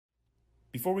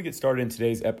Before we get started in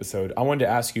today's episode, I wanted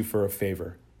to ask you for a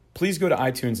favor. Please go to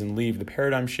iTunes and leave the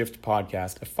Paradigm Shift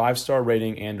podcast a 5-star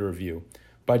rating and a review.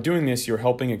 By doing this, you're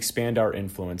helping expand our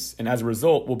influence, and as a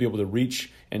result, we'll be able to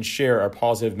reach and share our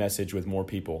positive message with more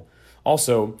people.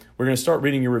 Also, we're going to start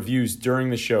reading your reviews during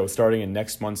the show starting in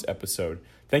next month's episode.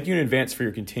 Thank you in advance for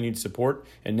your continued support,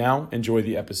 and now enjoy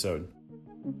the episode.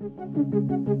 You're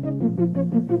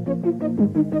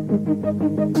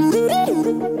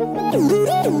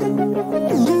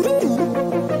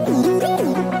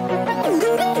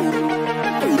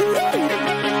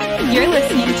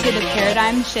listening to the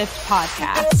Paradigm Shift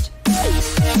podcast.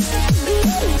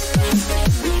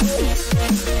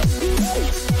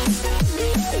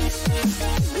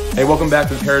 Hey, welcome back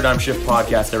to the Paradigm Shift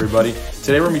podcast, everybody.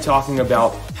 Today we're going to be talking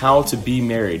about how to be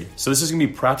married. So this is going to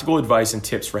be practical advice and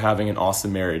tips for having an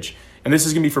awesome marriage. And this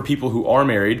is going to be for people who are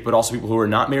married, but also people who are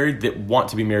not married that want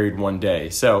to be married one day.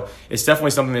 So it's definitely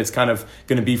something that's kind of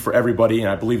going to be for everybody, and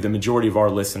I believe the majority of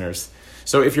our listeners.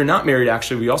 So if you're not married,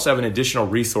 actually, we also have an additional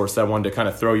resource that I wanted to kind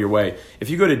of throw your way. If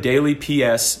you go to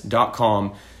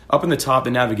dailyps.com, up in the top,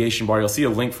 the navigation bar, you'll see a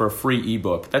link for a free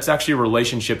ebook. That's actually a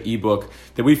relationship ebook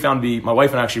that we found to be, my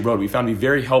wife and I actually wrote, we found to be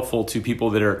very helpful to people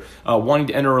that are wanting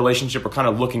to enter a relationship or kind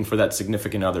of looking for that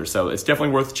significant other. So it's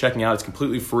definitely worth checking out. It's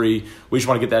completely free. We just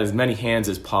want to get that as many hands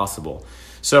as possible.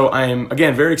 So I am,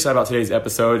 again, very excited about today's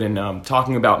episode and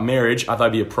talking about marriage. I thought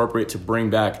it'd be appropriate to bring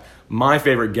back my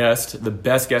favorite guest, the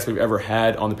best guest we've ever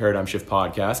had on the Paradigm Shift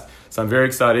podcast. So I'm very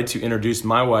excited to introduce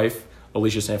my wife,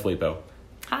 Alicia Sanfilippo.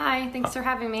 Hi, thanks for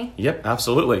having me. Yep,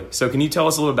 absolutely. So can you tell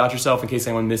us a little about yourself in case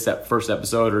anyone missed that first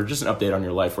episode or just an update on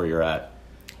your life where you're at?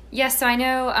 Yes, so I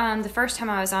know the first time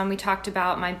I was on, we talked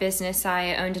about my business.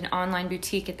 I owned an online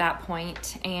boutique at that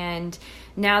point, and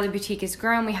now the boutique has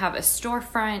grown. We have a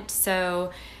storefront,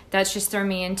 so that's just thrown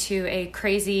me into a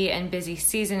crazy and busy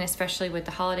season, especially with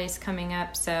the holidays coming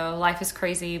up. So life is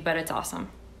crazy, but it's awesome.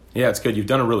 Yeah, it's good. You've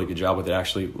done a really good job with it,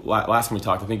 actually. Last time we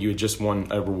talked, I think you had just won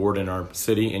a reward in our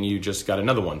city, and you just got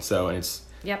another one. So, and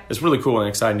it's really cool and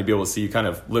exciting to be able to see you kind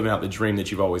of living out the dream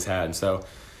that you've always had. So,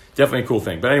 definitely a cool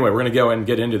thing. But anyway, we're going to go and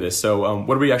get into this. So,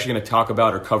 what are we actually going to talk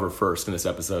about or cover first in this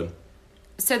episode?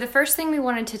 So, the first thing we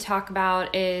wanted to talk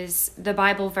about is the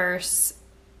Bible verse,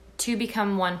 to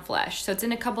become one flesh. So, it's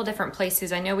in a couple different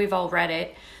places. I know we've all read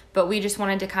it, but we just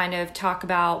wanted to kind of talk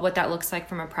about what that looks like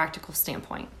from a practical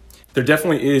standpoint. There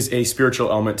definitely is a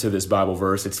spiritual element to this Bible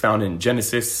verse. It's found in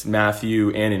Genesis, Matthew,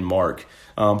 and in Mark.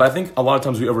 But I think a lot of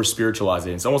times we over-spiritualize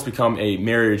it. It's almost become a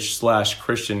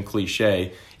marriage/Christian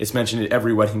cliche. It's mentioned at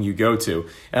every wedding you go to.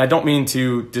 And I don't mean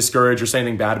to discourage or say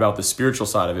anything bad about the spiritual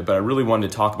side of it, but I really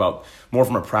wanted to talk about more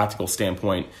from a practical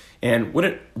standpoint. And what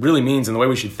it really means and the way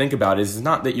we should think about it is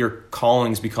not that your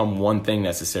callings become one thing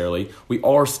necessarily. We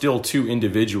are still two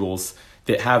individuals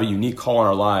that have a unique call in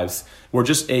our lives. We're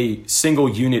just a single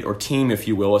unit or team, if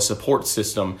you will, a support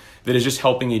system that is just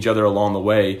helping each other along the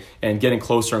way and getting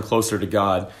closer and closer to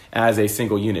God as a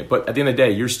single unit. But at the end of the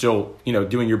day, you're still,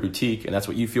 doing your boutique, and that's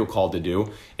what you feel called to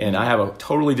do. And I have a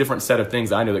totally different set of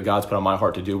things I know that God's put on my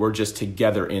heart to do. We're just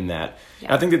together in that. Yeah.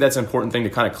 And I think that that's an important thing to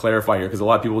kind of clarify here, because a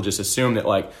lot of people just assume that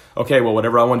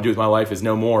whatever I want to do with my life is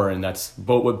no more, and that's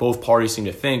what both parties seem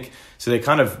to think. So they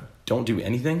kind of don't do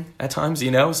anything at times,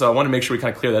 So I want to make sure we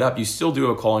kind of clear that up. You still do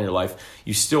have a call in your life.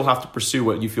 You still have to pursue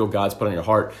what you feel God's put on your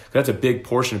heart. That's a big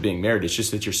portion of being married. It's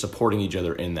just that you're supporting each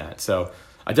other in that. So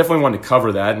I definitely wanted to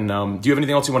cover that. And do you have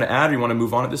anything else you want to add, or you want to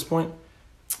move on at this point?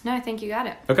 No, I think you got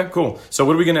it. Okay, cool. So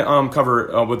what are we going to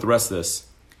cover with the rest of this?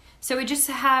 So we just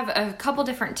have a couple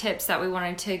different tips that we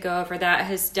wanted to go over that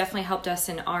has definitely helped us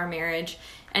in our marriage.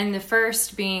 And the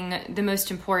first, being the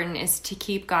most important, is to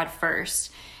keep God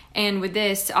first. And with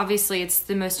this, obviously, it's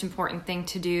the most important thing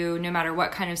to do no matter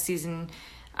what kind of season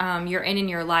you're in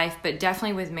your life, but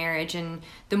definitely with marriage. And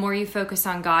the more you focus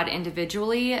on God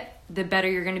individually, the better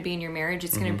you're going to be in your marriage.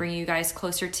 It's going to bring you guys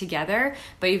closer together,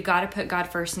 but you've got to put God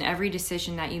first in every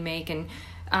decision that you make. And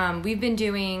we've been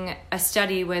doing a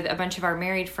study with a bunch of our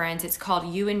married friends. It's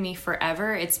called You and Me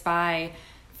Forever. It's by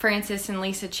Francis and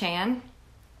Lisa Chan.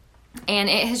 And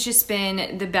it has just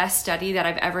been the best study that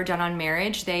I've ever done on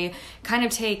marriage. They kind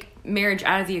of take marriage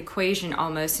out of the equation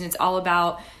almost, and it's all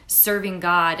about serving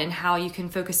God and how you can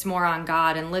focus more on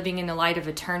God and living in the light of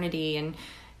eternity and,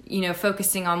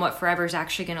 focusing on what forever is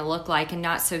actually going to look like, and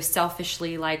not so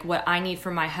selfishly like what I need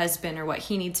from my husband or what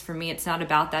he needs from me. It's not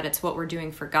about that. It's what we're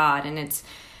doing for God. And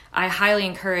I highly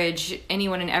encourage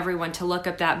anyone and everyone to look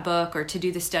up that book or to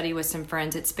do the study with some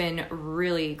friends. It's been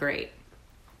really great.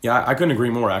 Yeah, I couldn't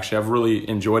agree more, actually. I've really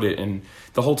enjoyed it. And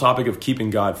the whole topic of keeping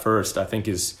God first, I think,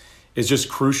 is just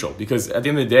crucial. Because at the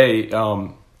end of the day,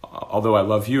 although I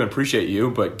love you and appreciate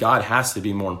you, but God has to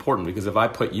be more important, because if I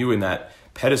put you in that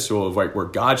pedestal of like where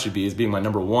God should be as being my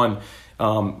number one,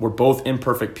 we're both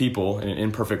imperfect people in an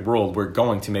imperfect world. We're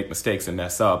going to make mistakes and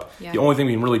mess up. Yeah. The only thing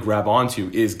we can really grab onto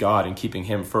is God and keeping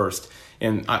him first.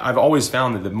 And I've always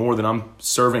found that the more that I'm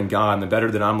serving God and the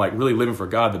better that I'm like really living for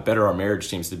God, the better our marriage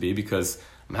seems to be, because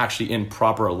I'm actually in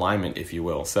proper alignment, if you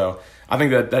will. So I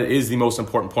think that is the most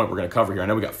important point we're going to cover here. I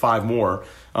know we got 5 more.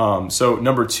 So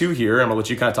number 2 here, I'm going to let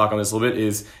you kind of talk on this a little bit,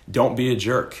 is don't be a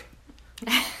jerk.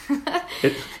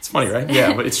 It's funny, right?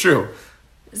 Yeah, but it's true.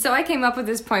 So I came up with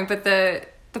this point, but the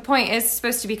point is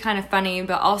supposed to be kind of funny,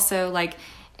 but also like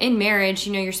in marriage,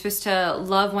 you're supposed to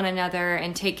love one another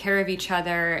and take care of each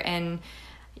other, and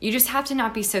you just have to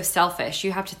not be so selfish.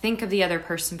 You have to think of the other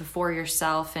person before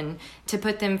yourself and to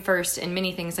put them first in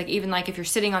many things. Like even like if you're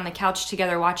sitting on the couch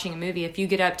together watching a movie, if you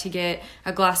get up to get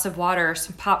a glass of water or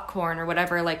some popcorn or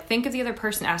whatever, like think of the other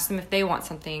person, ask them if they want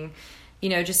something,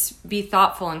 just be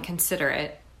thoughtful and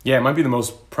considerate. Yeah, it might be the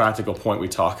most practical point we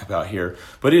talk about here,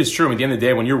 but it is true. At the end of the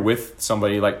day, when you're with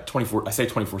somebody like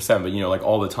 24/7, but like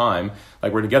all the time,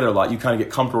 like we're together a lot, you kind of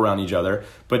get comfortable around each other,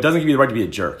 but it doesn't give you the right to be a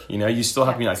jerk. You still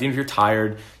have to be nice. Even if you're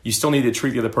tired, you still need to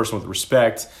treat the other person with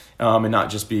respect, and not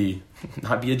just be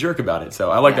a jerk about it. So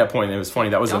I like that point. It was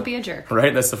funny. Don't be a jerk.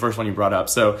 Right? That's the first one you brought up.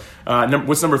 So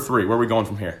what's number 3? Where are we going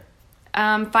from here?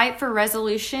 Fight for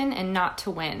resolution and not to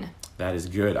win. That is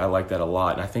good. I like that a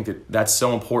lot. And I think that's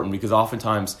so important, because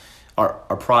oftentimes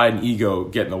our pride and ego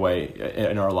get in the way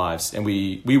in our lives. And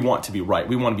we want to be right.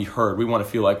 We want to be heard. We want to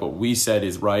feel like what we said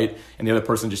is right, and the other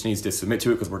person just needs to submit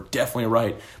to it because we're definitely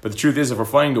right. But the truth is, if we're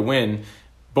fighting to win,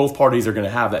 both parties are going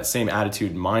to have that same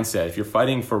attitude and mindset. If you're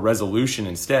fighting for resolution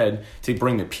instead, to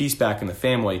bring the peace back in the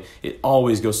family, it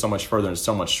always goes so much further and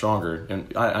so much stronger.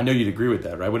 And I know you'd agree with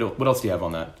that, right? What else do you have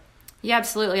on that? Yeah,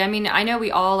 absolutely. I mean, I know we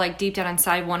all like deep down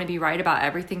inside want to be right about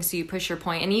everything, so you push your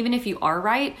point. And even if you are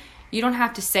right, you don't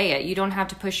have to say it. You don't have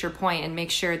to push your point and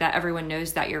make sure that everyone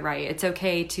knows that you're right. It's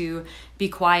okay to be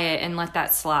quiet and let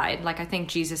that slide. Like I think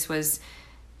Jesus was,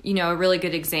 a really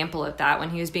good example of that.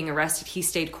 When he was being arrested, he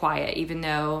stayed quiet, even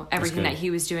though everything that he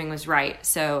was doing was right.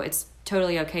 So it's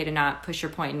totally okay to not push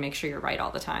your point and make sure you're right all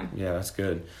the time. Yeah, that's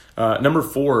good. Number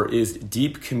 4 is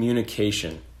deep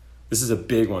communication. This is a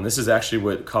big one. This is actually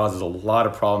what causes a lot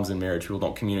of problems in marriage. People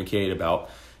don't communicate about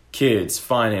kids,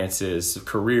 finances,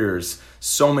 careers,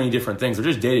 so many different things. Or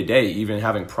just day to day, even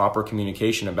having proper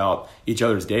communication about each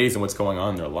other's days and what's going on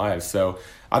in their lives. So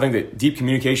I think that deep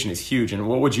communication is huge. And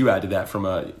what would you add to that from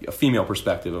a female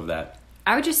perspective of that?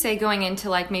 I would just say going into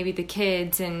like maybe the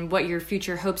kids and what your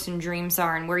future hopes and dreams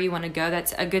are and where you want to go,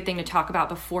 that's a good thing to talk about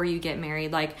before you get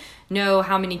married. Like know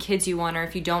how many kids you want, or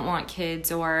if you don't want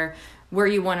kids, or where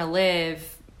you want to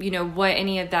live, what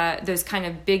any of those kind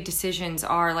of big decisions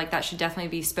are. Like that should definitely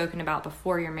be spoken about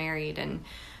before you're married. And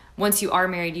once you are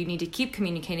married, you need to keep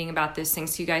communicating about those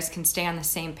things so you guys can stay on the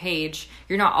same page.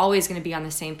 You're not always going to be on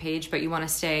the same page, but you want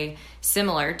to stay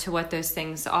similar to what those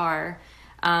things are.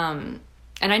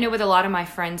 And I know with a lot of my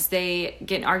friends, they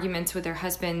get in arguments with their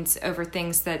husbands over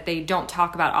things that they don't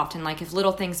talk about often. Like if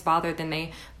little things bother them,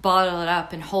 they bottle it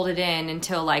up and hold it in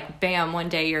until like, bam, one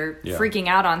day you're freaking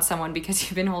out on someone because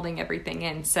you've been holding everything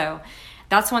in. So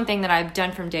that's one thing that I've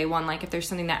done from day one. Like if there's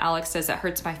something that Alex says that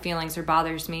hurts my feelings or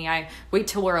bothers me, I wait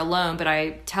till we're alone, but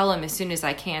I tell him as soon as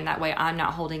I can. That way I'm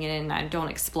not holding it in and I don't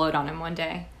explode on him one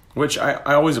day. Which I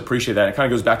always appreciate that. It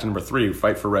kind of goes back to number 3,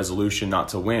 fight for resolution, not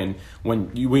to win.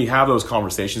 When we have those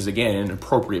conversations, again, in an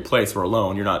appropriate place, we're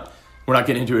alone. We're not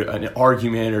getting into an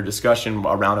argument or discussion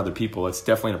around other people. It's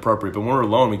definitely inappropriate. But when we're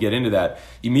alone, we get into that.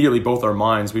 Immediately, both our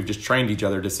minds, we've just trained each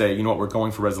other to say, you know what, we're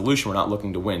going for resolution. We're not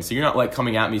looking to win. So you're not like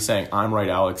coming at me saying, I'm right,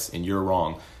 Alex, and you're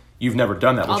wrong. You've never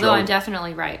done that. Although I'm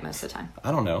definitely right most of the time.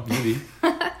 I don't know. Maybe.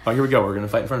 Oh, here we go. We're going to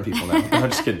fight in front of people now. No,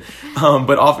 I'm just kidding.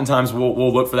 But oftentimes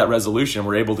we'll look for that resolution.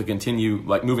 We're able to continue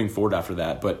like moving forward after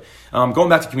that. But going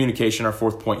back to communication, our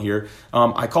 4th point here,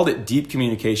 I called it deep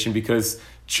communication because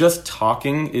just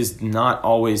talking is not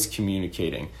always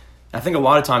communicating. I think a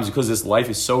lot of times because this life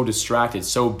is so distracted,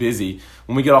 so busy,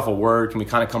 when we get off of work and we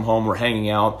kind of come home, we're hanging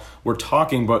out, we're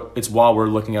talking, but it's while we're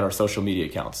looking at our social media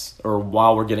accounts or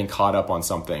while we're getting caught up on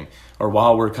something or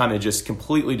while we're kind of just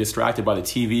completely distracted by the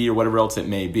TV or whatever else it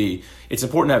may be. It's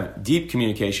important to have deep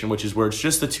communication, which is where it's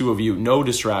just the two of you, no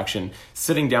distraction,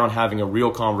 sitting down, having a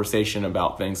real conversation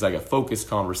about things, like a focused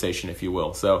conversation, if you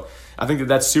will. So I think that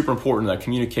that's super important, that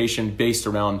communication based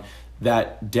around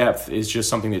that depth is just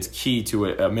something that's key to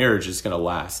a marriage that's going to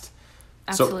last.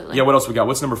 Absolutely. So, what else we got?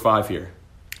 What's number 5 here?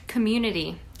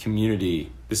 Community.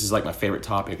 community. This is like my favorite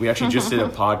topic. We actually just did a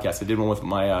podcast. I did one with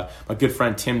my good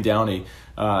friend Tim Downey.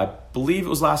 I believe it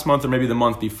was last month or maybe the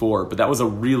month before, but that was a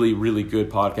really, really good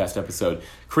podcast episode.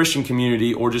 Christian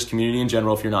community, or just community in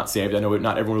general if you're not saved. I know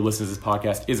not everyone who listens to this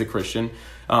podcast is a Christian,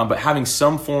 but having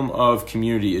some form of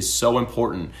community is so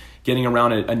important. Getting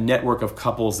around a network of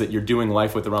couples that you're doing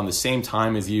life with around the same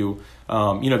time as you,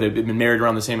 they've been married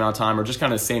around the same amount of time, or just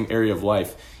kind of the same area of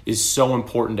life, is so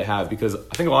important to have. Because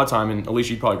I think a lot of time, and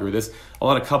Alicia, you'd probably agree with this, a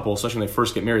lot of couples, especially when they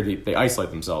first get married, they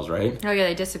isolate themselves, right? Oh yeah,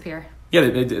 they disappear. Yeah,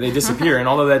 they disappear. And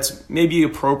although that's maybe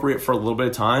appropriate for a little bit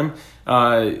of time,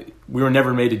 we were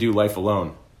never made to do life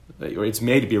alone. It's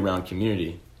made to be around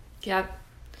community. Yep.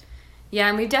 Yeah,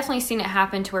 and we've definitely seen it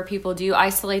happen to where people do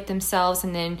isolate themselves,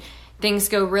 and then things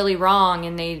go really wrong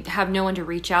and they have no one to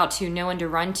reach out to, no one to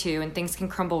run to, and things can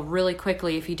crumble really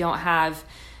quickly if you don't have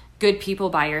good people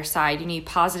by your side. You need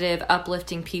positive,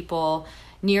 uplifting people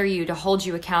near you to hold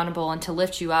you accountable and to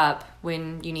lift you up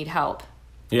when you need help.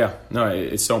 Yeah, no,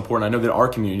 it's so important. I know that our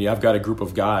community, I've got a group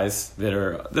of guys that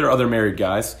are other married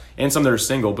guys and some that are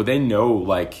single, but they know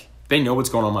what's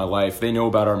going on in my life. They know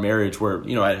about our marriage where,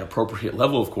 at an appropriate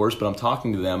level, of course, but I'm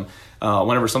talking to them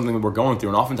whenever something that we're going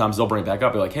through. And oftentimes they'll bring it back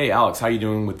up. They're like, hey, Alex, how you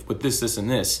doing with this, and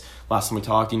this? Last time we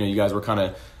talked, you guys were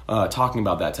kind of talking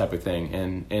about that type of thing.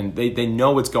 And they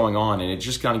know what's going on. And it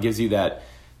just kind of gives you that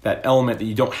element that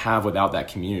you don't have without that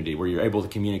community, where you're able to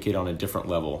communicate on a different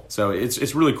level. So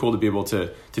it's really cool to be able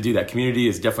to do that. Community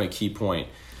is definitely a key point.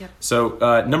 Yep.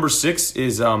 So number 6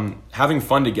 is having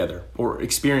fun together, or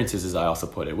experiences, as I also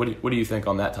put it. What do you think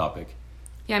on that topic?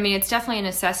 Yeah, I mean, it's definitely a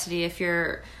necessity if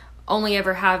you're only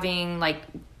ever having like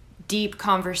deep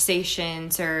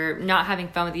conversations or not having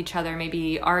fun with each other,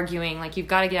 maybe arguing. Like, you've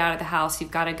got to get out of the house,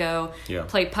 you've got to go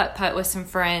play putt-putt with some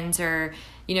friends, or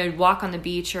walk on the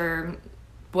beach, or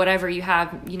whatever you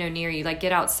have near you. Like,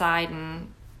 get outside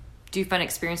and do fun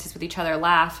experiences with each other,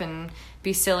 laugh and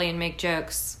be silly and make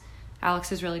jokes.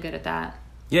 Alex is really good at that.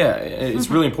 Yeah, it's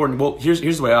really important. Well, here's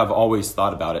the way I've always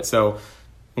thought about it. So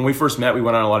when we first met, we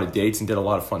went on a lot of dates and did a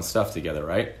lot of fun stuff together,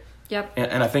 right? Yep.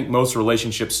 And I think most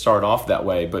relationships start off that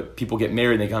way, but people get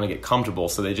married and they kind of get comfortable,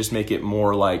 so they just make it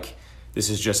more like this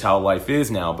is just how life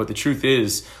is now. But the truth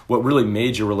is, what really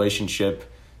made your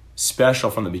relationship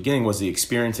special from the beginning was the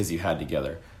experiences you had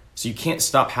together. So you can't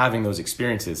stop having those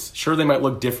experiences. Sure, they might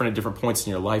look different at different points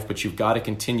in your life, but you've got to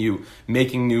continue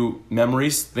making new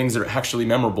memories, things that are actually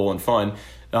memorable and fun.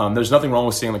 There's nothing wrong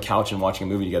with sitting on the couch and watching a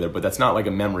movie together, but that's not like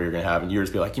a memory you're going to have in years.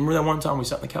 Be like, you remember that one time we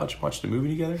sat on the couch and watched a movie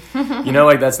together?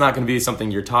 That's not going to be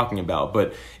something you're talking about.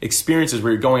 But experiences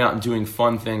where you're going out and doing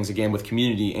fun things, again, with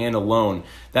community and alone,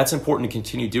 that's important to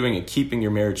continue doing and keeping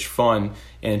your marriage fun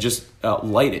and just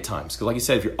light at times. Because like you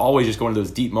said, if you're always just going to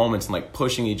those deep moments and like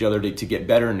pushing each other to get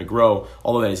better and to grow,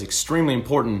 although that is extremely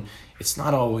important, it's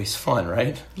not always fun,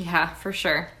 right? Yeah, for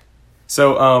sure.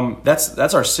 So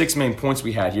that's our 6 main points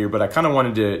we had here, but I kind of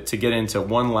wanted to get into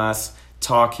one last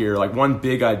talk here, like one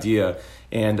big idea,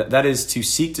 and that is to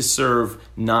seek to serve,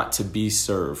 not to be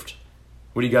served.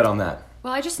 What do you got on that?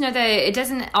 Well, I just know that it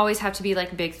doesn't always have to be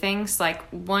like big things.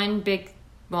 Like not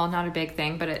a big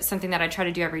thing, but it's something that I try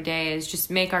to do every day is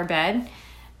just make our bed,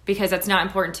 because that's not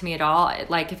important to me at all.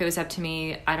 Like, if it was up to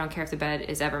me, I don't care if the bed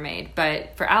is ever made.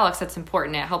 But for Alex, that's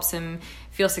important. It helps him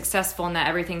feel successful and that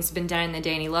everything's been done in the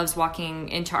day, and he loves walking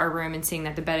into our room and seeing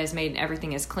that the bed is made and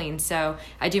everything is clean. So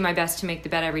I do my best to make the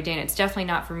bed every day, and it's definitely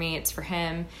not for me, it's for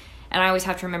him. And I always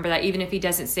have to remember that even if he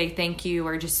doesn't say thank you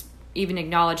or just even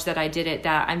acknowledge that I did it,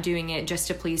 that I'm doing it just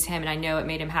to please him, and I know it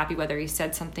made him happy whether he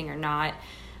said something or not.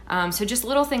 So just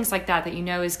little things like that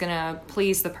is going to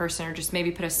please the person, or just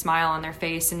maybe put a smile on their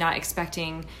face and not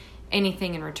expecting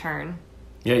anything in return.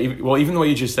 Yeah, well, even the way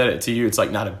you just said it, to you, it's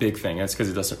like not a big thing. That's because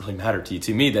it doesn't really matter to you.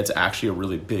 To me, that's actually a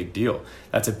really big deal.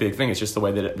 That's a big thing. It's just the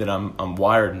way that I'm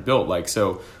wired and built. Like,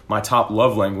 so my top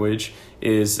love language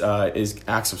is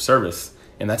acts of service,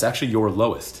 and that's actually your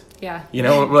lowest. Yeah,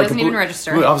 like doesn't even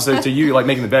register. Obviously, to you, like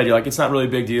making the bed, you're like, it's not really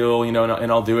a big deal, and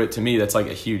I'll do it. To me, that's like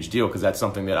a huge deal, because that's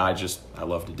something that I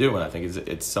love to do, and I think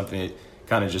it's something that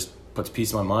kind of just puts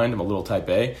peace in my mind. I'm a little type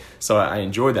A, so I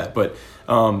enjoy that. But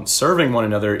serving one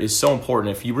another is so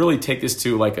important. If you really take this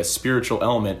to like a spiritual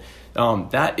element,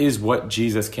 that is what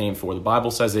Jesus came for. The Bible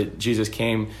says that Jesus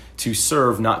came to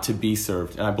serve, not to be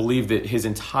served, and I believe that his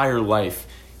entire life,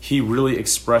 he really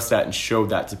expressed that and showed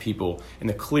that to people in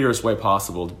the clearest way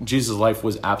possible. Jesus' life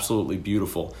was absolutely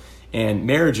beautiful. And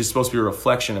marriage is supposed to be a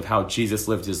reflection of how Jesus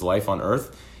lived his life on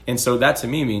earth. And so that to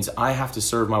me means I have to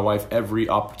serve my wife every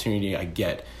opportunity I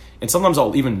get. And sometimes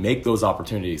I'll even make those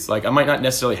opportunities. Like, I might not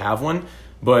necessarily have one,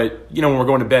 But, when we're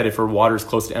going to bed, if her water's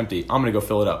close to empty, I'm going to go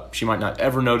fill it up. She might not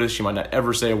ever notice. She might not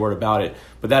ever say a word about it.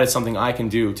 But that is something I can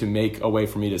do to make a way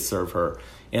for me to serve her.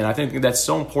 And I think that's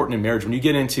so important in marriage. When you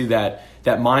get into that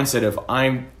mindset of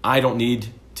I don't need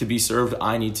to be served,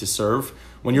 I need to serve.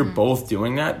 When you're both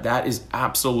doing that, that is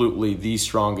absolutely the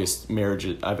strongest marriage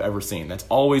I've ever seen. That's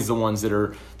always the ones that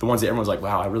everyone's like,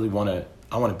 wow, I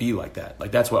want to be like that.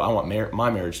 Like, that's what I want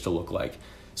my marriage to look like.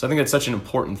 So I think that's such an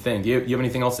important thing. Do you have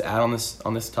anything else to add on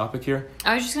this topic here?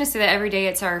 I was just going to say that every day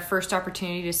it's our first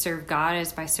opportunity to serve God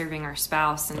is by serving our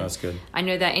spouse. And that's good. I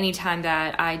know that anytime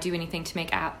that I do anything to make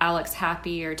Alex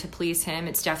happy or to please him,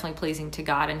 it's definitely pleasing to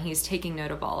God, and he's taking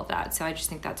note of all of that. So I just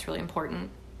think that's really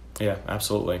important. Yeah,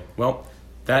 absolutely. Well,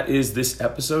 that is this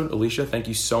episode. Alicia, thank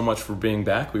you so much for being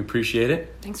back. We appreciate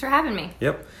it. Thanks for having me.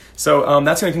 Yep. So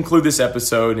that's going to conclude this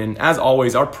episode. And as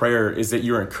always, our prayer is that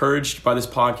you're encouraged by this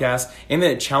podcast and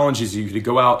that it challenges you to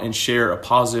go out and share a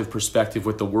positive perspective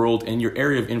with the world and your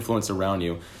area of influence around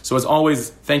you. So as always,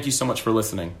 thank you so much for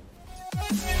listening.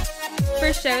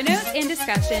 For show notes and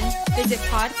discussion, visit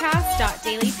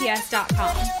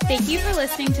podcast.dailyps.com. Thank you for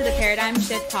listening to the Paradigm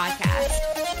Shift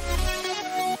Podcast.